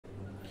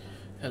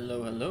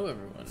Hello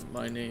everyone.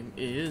 My name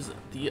is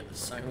the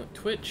Silent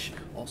Twitch,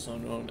 also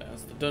known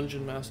as the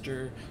Dungeon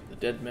Master, the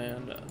Dead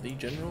Man, the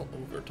General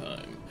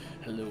Overtime.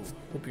 Hello,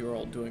 hope you're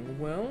all doing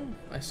well.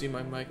 I see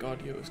my mic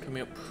audio is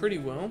coming up pretty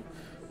well.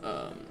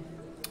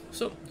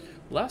 So,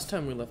 last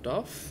time we left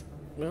off,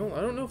 well, I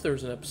don't know if there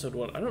was an episode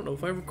 1. I don't know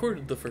if I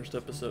recorded the first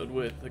episode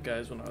with the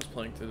guys when I was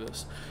playing through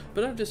this,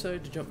 but I've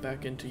decided to jump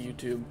back into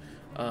YouTube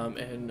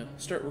and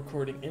start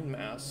recording in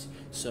mass.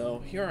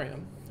 So here I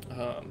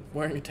am,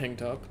 wearing a tank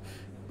top,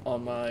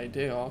 on my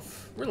day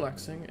off,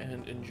 relaxing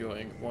and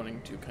enjoying,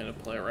 wanting to kind of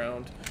play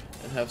around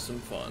and have some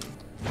fun.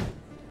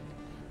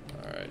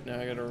 Alright, now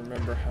I gotta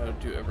remember how to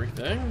do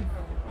everything,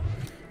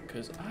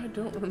 because I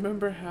don't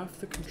remember half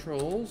the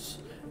controls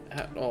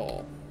at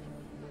all.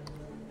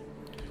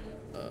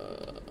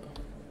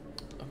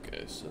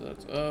 Okay, so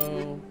that's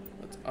O,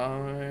 that's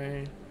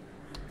I,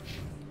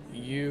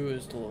 U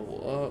is the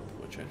level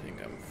up, which I think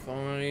I'm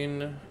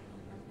fine.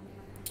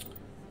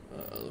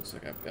 Looks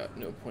like I've got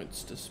no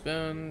points to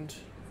spend.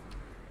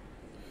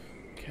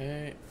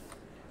 Okay.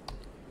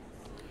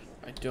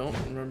 I don't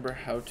remember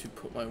how to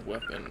put my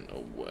weapon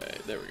away.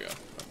 There we go.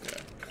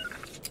 Okay.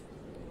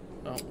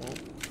 Oh,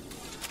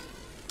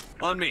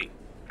 well. On me.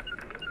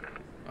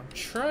 I'm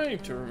trying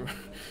to remember.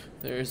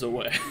 There's a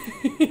way.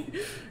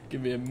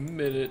 Give me a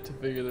minute to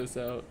figure this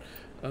out.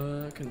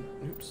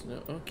 Oops,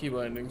 no. Oh, key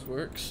bindings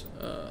works.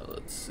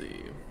 Let's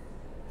see.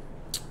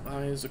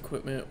 Eyes,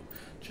 equipment,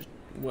 just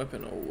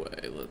weapon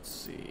away. Let's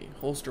see.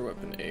 Holster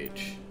weapon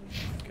H.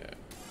 Okay.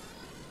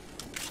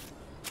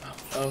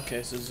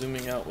 Okay, so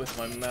zooming out with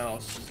my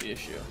mouse is the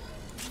issue.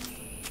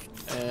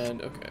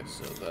 And, okay,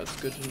 so that's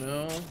good to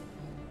know.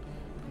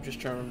 I'm just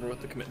trying to remember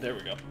what the command... There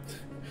we go.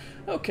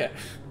 Okay.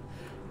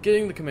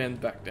 Getting the commands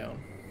back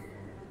down.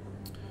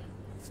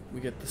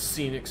 We get the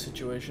scenic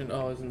situation.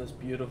 Oh, isn't this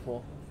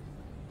beautiful?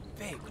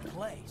 Big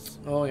place.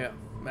 Oh, yeah.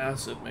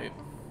 Massive, mate.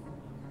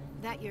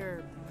 That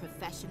your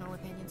professional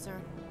opinion, sir?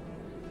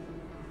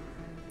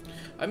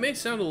 I may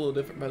sound a little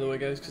different, by the way,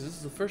 guys, because this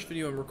is the first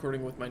video I'm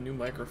recording with my new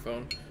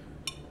microphone.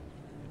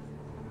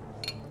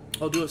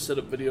 I'll do a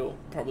setup video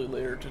probably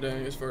later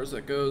today as far as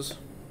that goes.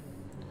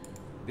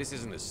 This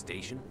isn't a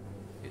station.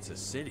 It's a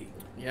city.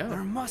 Yeah.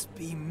 There must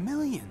be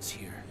millions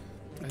here.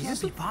 It Is can't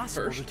this be the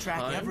possible to first track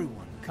time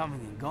everyone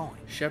coming and going.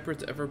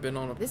 Shepard's ever been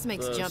on a This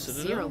makes Jump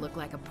Citadel? Zero look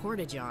like a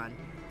porta-john.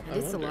 I It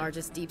is the wonder.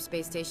 largest deep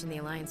space station the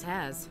Alliance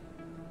has.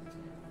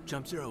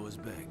 Jump Zero is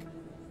big,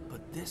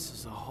 but this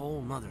is a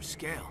whole nother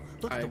scale.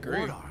 Look I at the agree.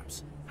 ward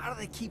arms. How do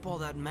they keep all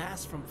that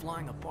mass from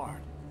flying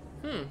apart?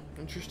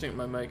 Interesting.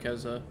 My mic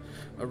has a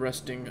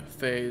resting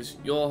phase.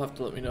 You'll all have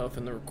to let me know if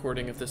in the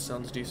recording if this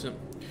sounds decent.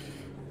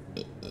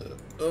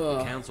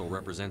 The council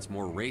represents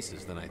more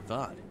races than I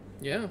thought.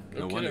 Yeah,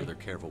 No okay. wonder they're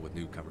careful with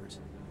newcomers.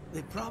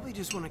 They probably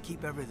just want to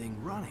keep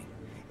everything running.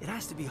 It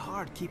has to be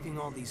hard keeping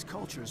all these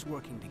cultures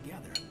working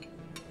together.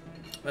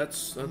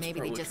 That's Maybe they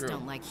probably just true.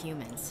 don't like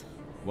humans.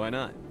 Why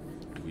not?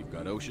 We've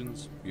got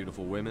oceans,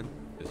 beautiful women,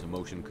 this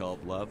emotion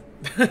called love.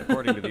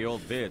 According to the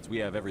old vids, we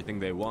have everything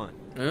they want.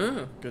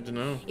 Ah, good to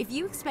know. If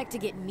you expect to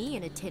get me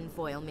in a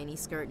tinfoil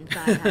miniskirt and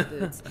thigh-high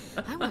boots,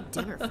 I want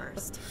dinner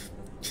first.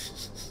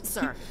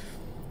 Sir.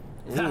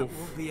 That Oof.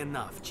 will be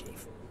enough,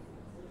 Chief.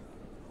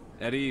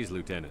 At ease,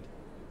 Lieutenant.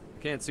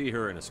 Can't see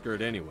her in a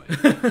skirt anyway.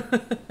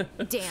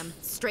 Damn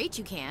straight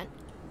you can't.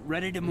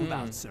 Ready to move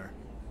out, sir.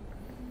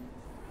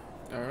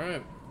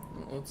 Alright,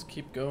 well, let's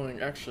keep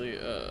going. Actually,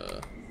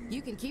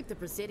 You can keep the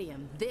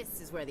Presidium.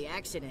 This is where the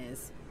action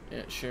is.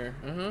 yeah, sure.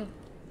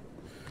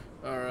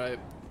 Alright.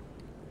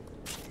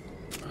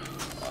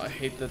 I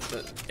hate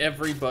that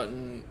every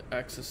button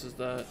accesses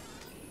that.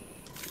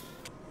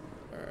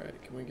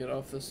 Alright, can we get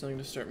off this thing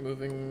to start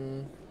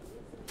moving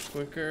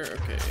quicker?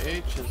 Okay,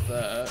 H is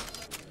that.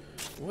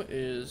 What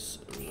is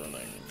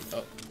running?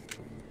 Oh.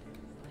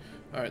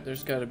 Alright,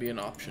 there's gotta be an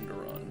option to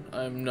run.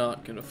 I'm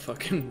not gonna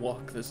fucking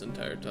walk this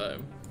entire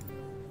time.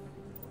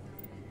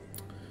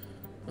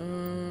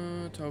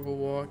 Toggle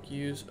walk,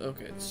 use,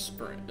 okay, it's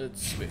sprint,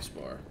 it's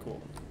spacebar, cool.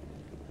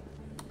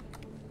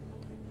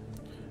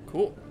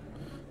 Cool.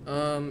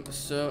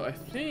 So I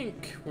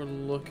think we're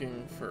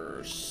looking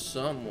for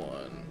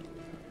someone.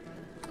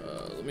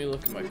 Let me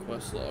look at my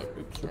quest log.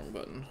 Oops, wrong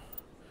button.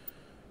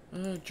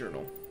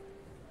 Journal.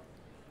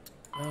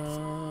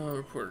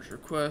 Reporter's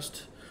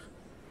request.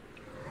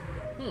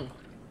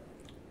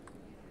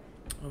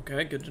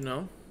 Okay, good to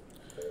know.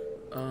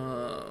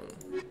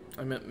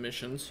 I meant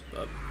missions,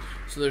 but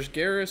so there's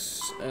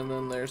Garrus, and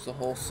then there's the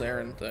whole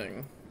Saren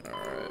thing.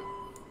 Alright.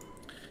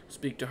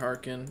 Speak to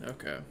Harkin.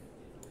 Okay.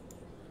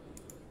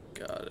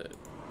 Got it.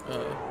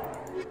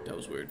 That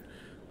was weird.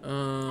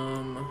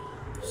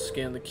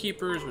 Scan the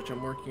keepers, which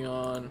I'm working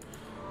on.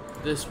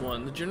 This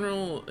one. The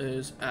general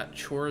is at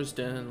Chora's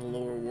Den in the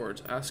lower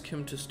wards. Ask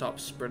him to stop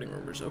spreading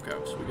rumors. Okay,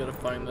 so we gotta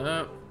find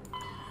that.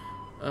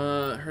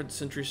 Heard the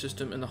sentry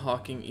system in the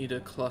Hawking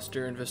Ida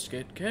cluster.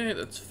 Investigate. Okay,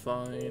 that's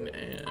fine.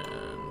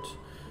 And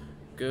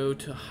go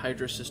to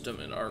Hydra system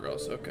in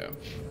Argos. Okay.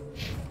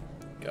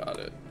 Got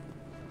it.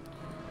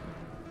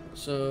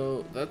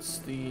 So that's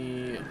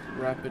the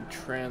rapid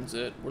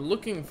transit. We're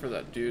looking for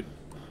that dude.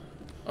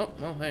 Oh,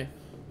 well, hey.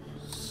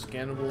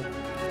 Scannable.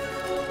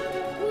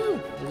 Woo!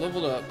 We're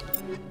leveled up.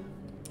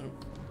 Oh.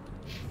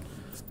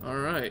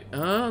 Alright,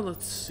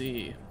 let's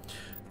see.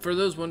 For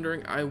those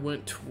wondering, I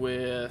went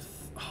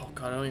with... Oh,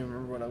 God, I don't even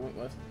remember what I went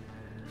with.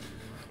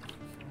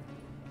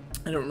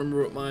 I don't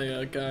remember what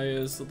my guy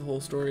is, what the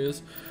whole story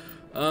is.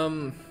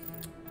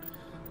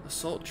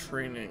 Assault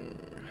training.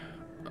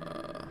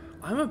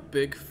 I'm a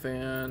big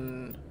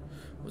fan.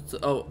 What's the,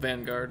 oh,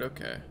 Vanguard,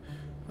 okay.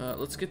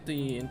 Let's get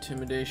the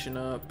intimidation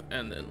up,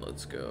 and then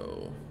let's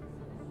go.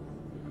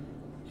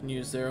 Can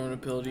use their own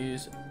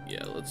abilities.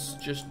 Yeah, let's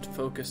just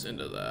focus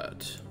into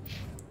that.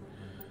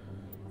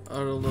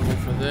 Auto level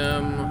for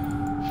them,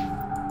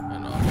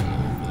 and auto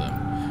level for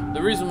them.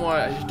 The reason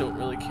why I just don't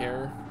really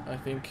care, I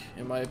think,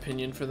 in my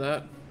opinion, for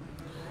that.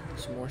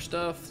 Some more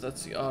stuff.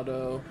 That's the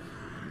auto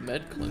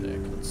med clinic.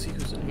 Let's see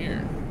who's in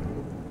here.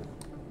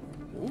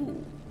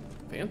 Ooh.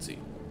 Fancy.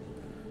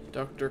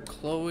 Dr.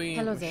 Chloe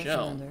Hello there,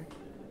 Michelle. Commander.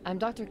 I'm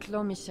Dr.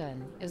 Chloe Michel.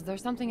 Is there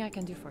something I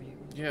can do for you?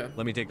 Yeah.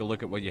 Let me take a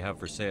look at what you have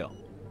for sale.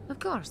 Of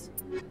course.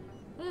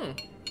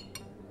 We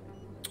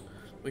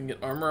can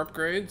get armor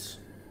upgrades.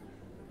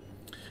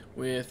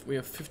 We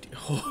have 50.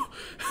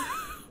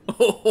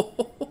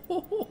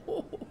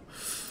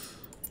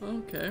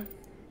 Okay.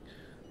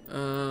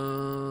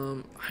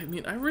 I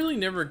mean, I really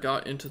never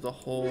got into the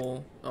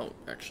whole. Oh,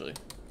 actually.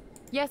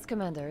 Yes,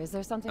 Commander. Is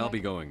there something I'll be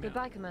going now.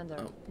 Goodbye, Commander.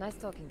 Oh. Nice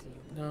talking to you.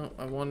 No,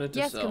 I wanted to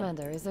Yes, sell.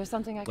 Commander. Is there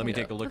something I can Let me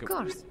do? take a look Of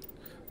course.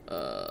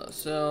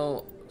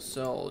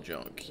 Sell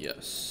junk.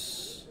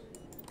 Yes.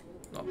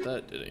 Not that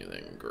it did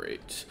anything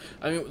great.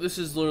 I mean, this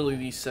is literally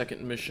the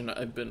second mission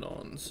I've been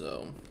on,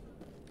 so.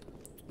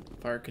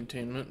 Fire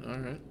containment. All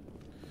right.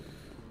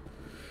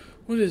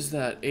 What is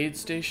that? Aid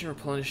station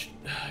replenished.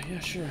 Yeah,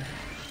 sure.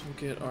 We'll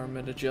get our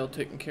meta jail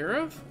taken care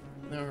of.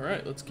 All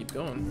right, let's keep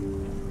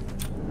going.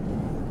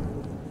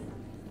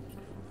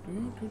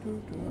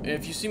 And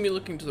if you see me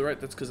looking to the right,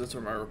 that's because that's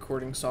where my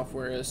recording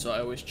software is, so I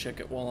always check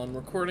it while I'm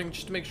recording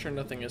just to make sure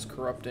nothing is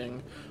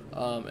corrupting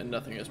and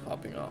nothing is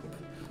popping up.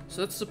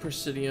 So that's the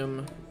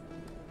Presidium.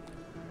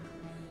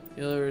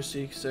 The other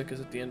sec is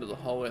at the end of the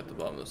hallway at the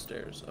bottom of the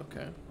stairs.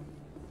 Okay.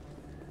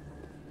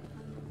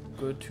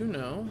 Good to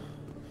know.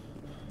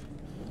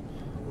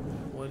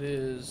 What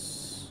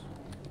is...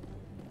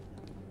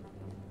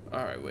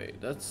 Alright,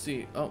 wait, let's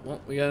see. Oh, well,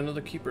 we got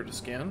another keeper to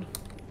scan.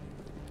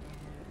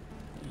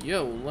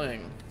 Yo,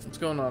 Lang. What's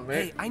going on,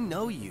 mate? Hey, I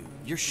know you.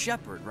 You're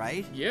Shepard,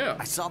 right? Yeah.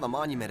 I saw the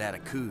monument at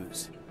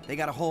Akuz. They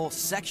got a whole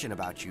section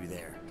about you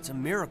there. It's a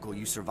miracle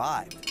you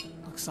survived.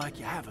 Looks like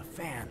you have a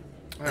fan.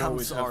 I I'm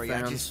always sorry, have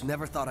I fans. just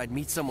never thought I'd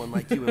meet someone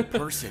like you in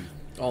person.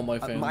 All my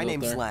fans My out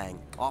name's there. Lang,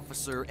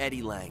 Officer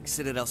Eddie Lang,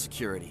 Citadel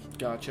Security.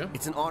 Gotcha.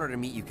 It's an honor to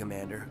meet you,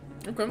 Commander.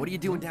 Okay. What are you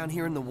doing down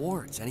here in the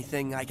wards?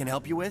 Anything I can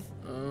help you with?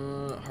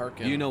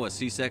 Harkin. Do you know a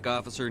CSEC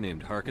officer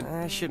named Harkin?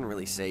 I shouldn't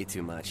really say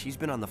too much. He's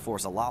been on the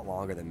force a lot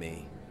longer than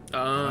me.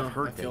 I've I've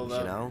heard things,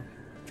 you know?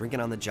 Drinking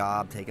on the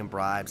job, taking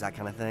bribes, that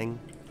kind of thing.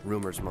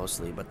 Rumors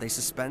mostly, but they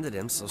suspended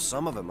him, so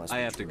some of it must I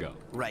be have to true. go.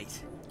 Right.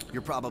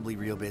 You're probably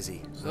real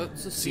busy. So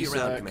that's the See you CSAC.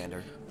 around,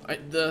 Commander.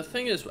 The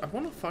thing is, I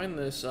want to find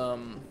this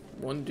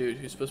one dude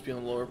who's supposed to be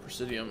on the lower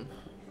Presidium.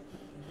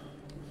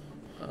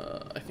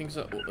 I think is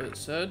that what it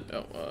said?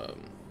 Oh,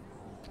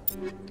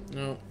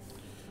 no.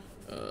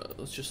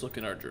 Let's just look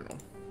in our journal.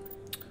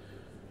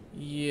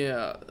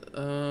 Yeah.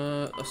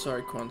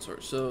 Sorry,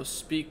 consort. So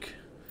speak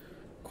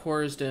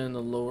Corsden in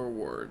the lower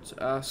wards.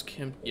 Ask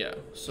him. Yeah.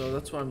 So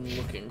that's what I'm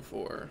looking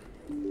for.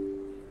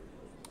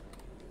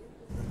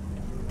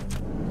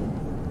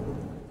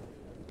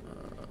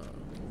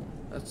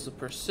 That's the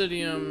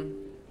Presidium.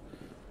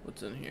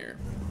 What's in here?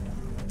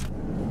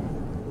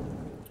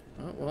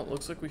 Oh, well, it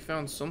looks like we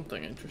found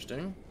something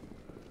interesting.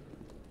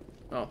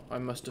 Oh, I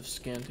must have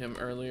scanned him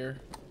earlier.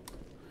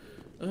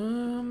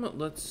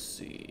 Let's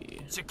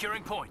see.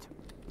 Securing point.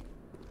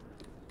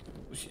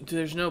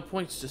 There's no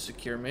points to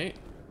secure, mate.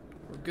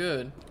 We're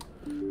good.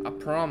 I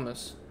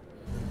promise.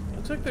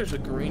 Looks like there's a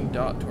green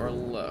dot to our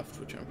left,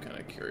 which I'm kind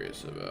of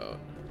curious about.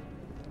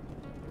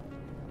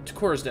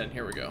 Corsden,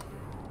 here we go.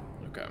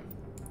 Okay.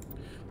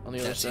 On the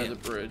other side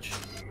of the bridge.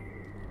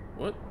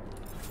 What?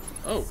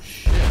 Oh,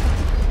 shit.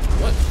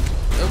 What?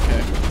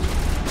 Okay.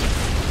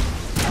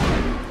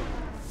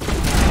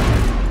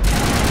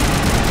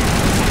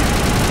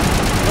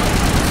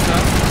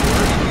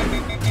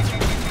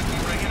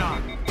 Bring it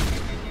on.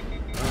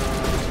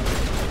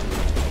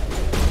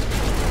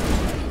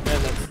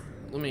 Man, that's...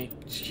 Let me...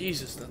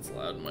 Jesus, that's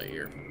loud in my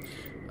ear.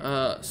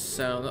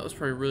 Sound. That was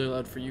probably really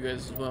loud for you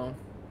guys as well.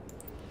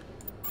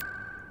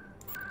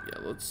 Yeah,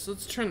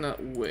 let's turn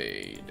that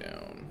way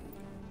down.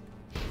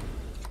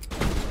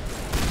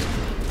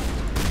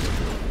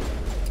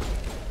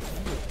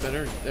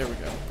 Better. There we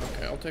go.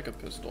 Okay, I'll take a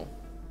pistol.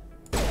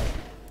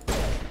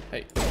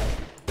 Hey.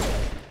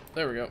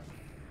 There we go.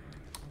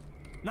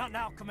 Not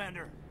now,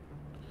 Commander.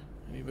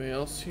 Anybody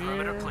else here?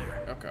 Perimeter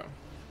clear. Okay.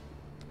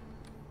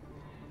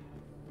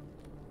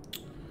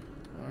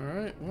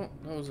 Alright, well,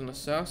 that was an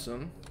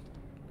assassin.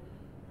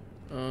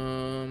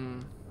 I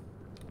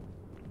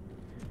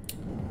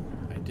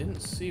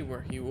didn't see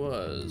where he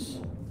was.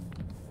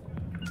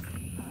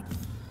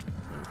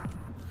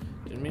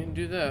 Didn't mean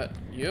to do that.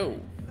 Yo.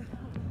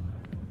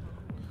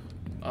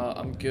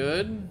 I'm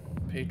good.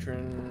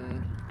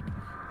 Patron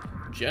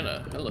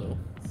Jenna, hello.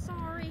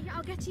 Sorry,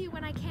 I'll get to you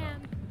when I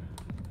can.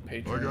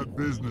 Patron. I got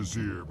business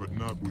here, but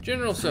not with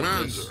General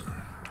Septus.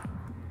 Commander.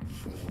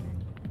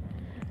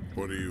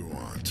 What do you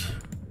want?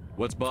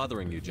 What's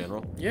bothering you,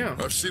 General? Yeah.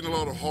 I've seen a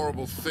lot of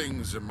horrible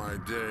things in my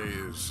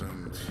days,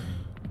 and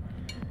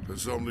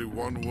there's only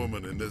one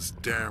woman in this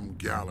damn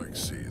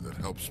galaxy that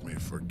helps me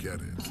forget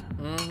it.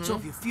 So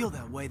if you feel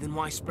that way, then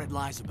why spread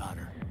lies about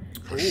her?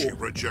 'Cause she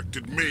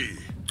rejected me.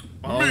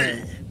 Oh.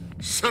 Me!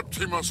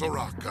 Septimus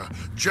Oraka,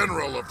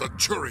 General of the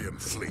Turian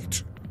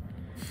Fleet.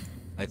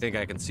 I think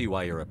I can see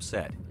why you're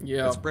upset.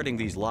 Yeah. But spreading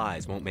these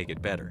lies won't make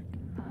it better.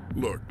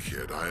 Look,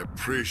 kid, I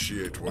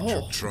appreciate what Oh,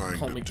 you're trying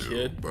call to me do,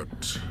 kid.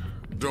 but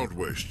don't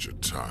waste your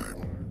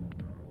time.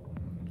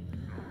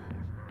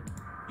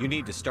 You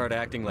need to start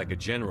acting like a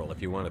general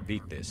if you want to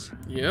beat this.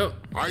 Yep.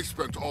 I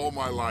spent all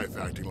my life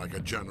acting like a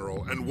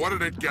general, and what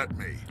did it get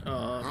me?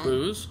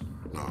 Booze.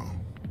 No,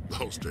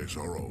 those days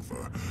are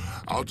over.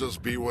 I'll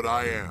just be what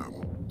I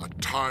am, a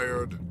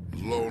tired,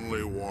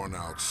 lonely,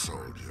 worn-out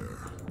soldier.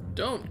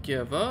 Don't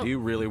give up. Do you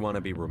really want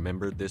to be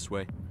remembered this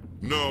way?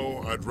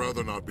 No, I'd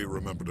rather not be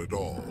remembered at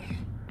all.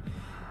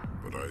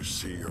 But I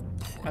see your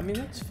point. I mean,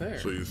 that's fair.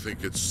 So you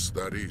think it's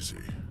that easy?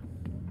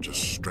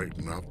 Just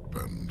straighten up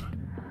and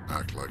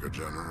act like a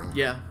general?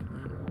 Yeah.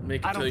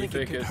 Make it I don't till you think it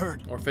fake could it.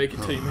 hurt. Or fake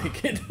it till you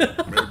make it.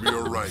 Maybe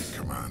you're right,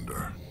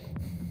 Commander.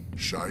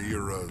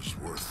 Shaira's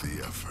worth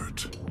the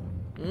effort.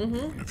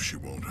 Even if she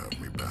won't have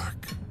me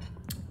back.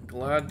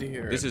 Glad to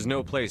hear This it. is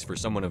no place for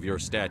someone of your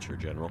stature,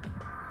 General.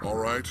 All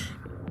right,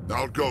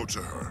 I'll go to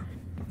her.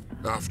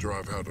 After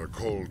I've had a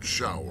cold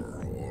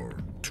shower or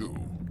two.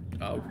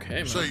 Okay,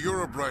 man. Say,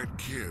 you're a bright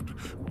kid.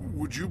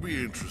 Would you be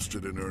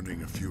interested in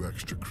earning a few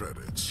extra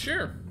credits?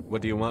 Sure.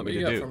 What do you want What me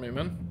you to got do? for me,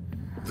 man?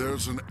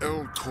 There's an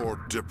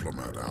Elcor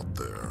diplomat out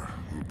there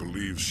who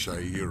believes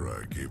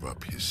Shaira gave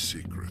up his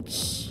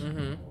secrets.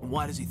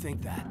 Why does he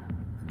think that?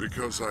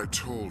 Because I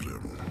told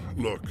him.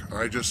 Look,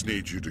 I just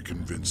need you to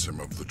convince him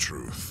of the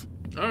truth.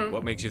 Alright.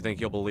 What makes you think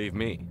you'll believe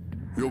me?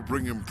 You'll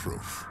bring him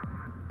proof.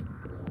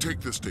 Take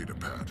this data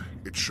pad.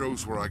 It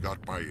shows where I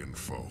got my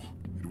info.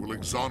 It will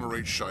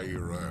exonerate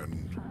Shaira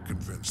and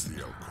convince the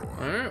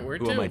Elcor. Alright, where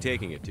Who to? am I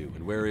taking it to,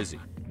 and where is he?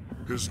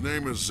 His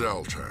name is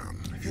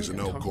Zeltan. He's an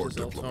Talk to Elcor Zeltan.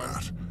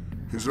 diplomat.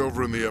 He's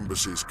over in the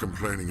embassies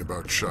complaining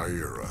about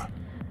Shaira.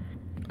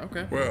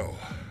 Okay. Well,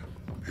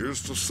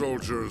 here's to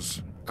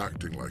soldiers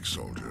acting like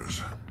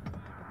soldiers.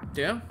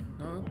 Yeah?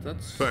 No,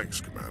 that's...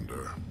 Thanks,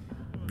 Commander.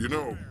 You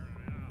know,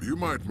 you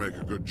might make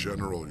a good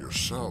general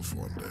yourself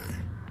one day.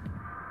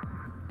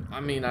 I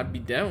mean, I'd be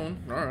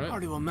down. Alright.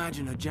 Hard to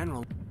imagine a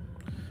general.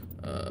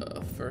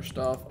 First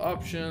off,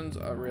 options.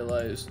 I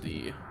realize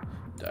the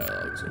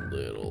dialogue's a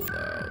little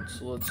loud,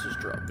 so let's just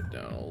drop it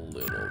down a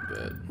little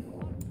bit.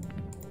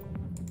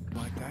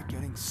 Like that,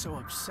 getting so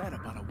upset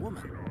about a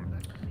woman.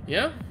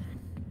 Yeah?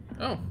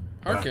 Oh,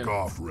 Harkin. Back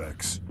off,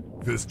 Rex.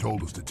 Fizz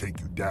told us to take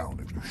you down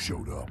if you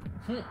showed up.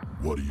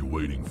 What are you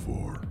waiting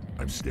for?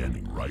 I'm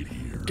standing right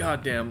here.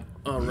 Goddamn,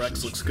 Rex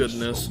This looks is good in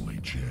Fizz's this. only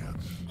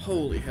chance.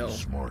 Holy hell.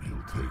 Smart,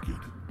 he'll take it.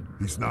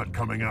 He's not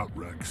coming out,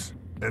 Rex.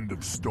 End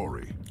of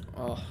story.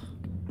 Oh,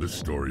 This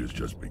story is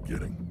just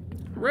beginning.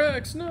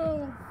 Rex,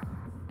 no!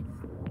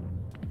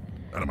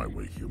 Out of my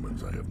way,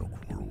 humans. I have no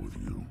quarrel with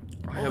you.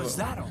 I What have was a-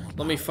 that all about?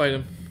 Let me fight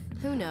him.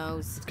 Who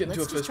knows? get into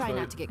Let's a just fist try fight.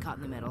 not to get caught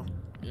in the middle.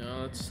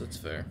 Yeah, that's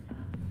fair.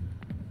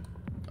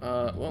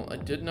 Well, I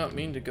did not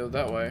mean to go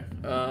that way.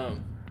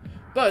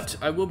 But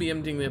I will be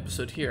ending the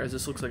episode here, as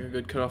this looks like a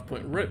good cutoff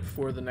point right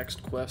before the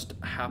next quest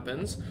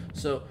happens.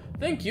 So,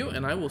 thank you,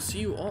 and I will see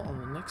you all on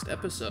the next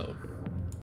episode.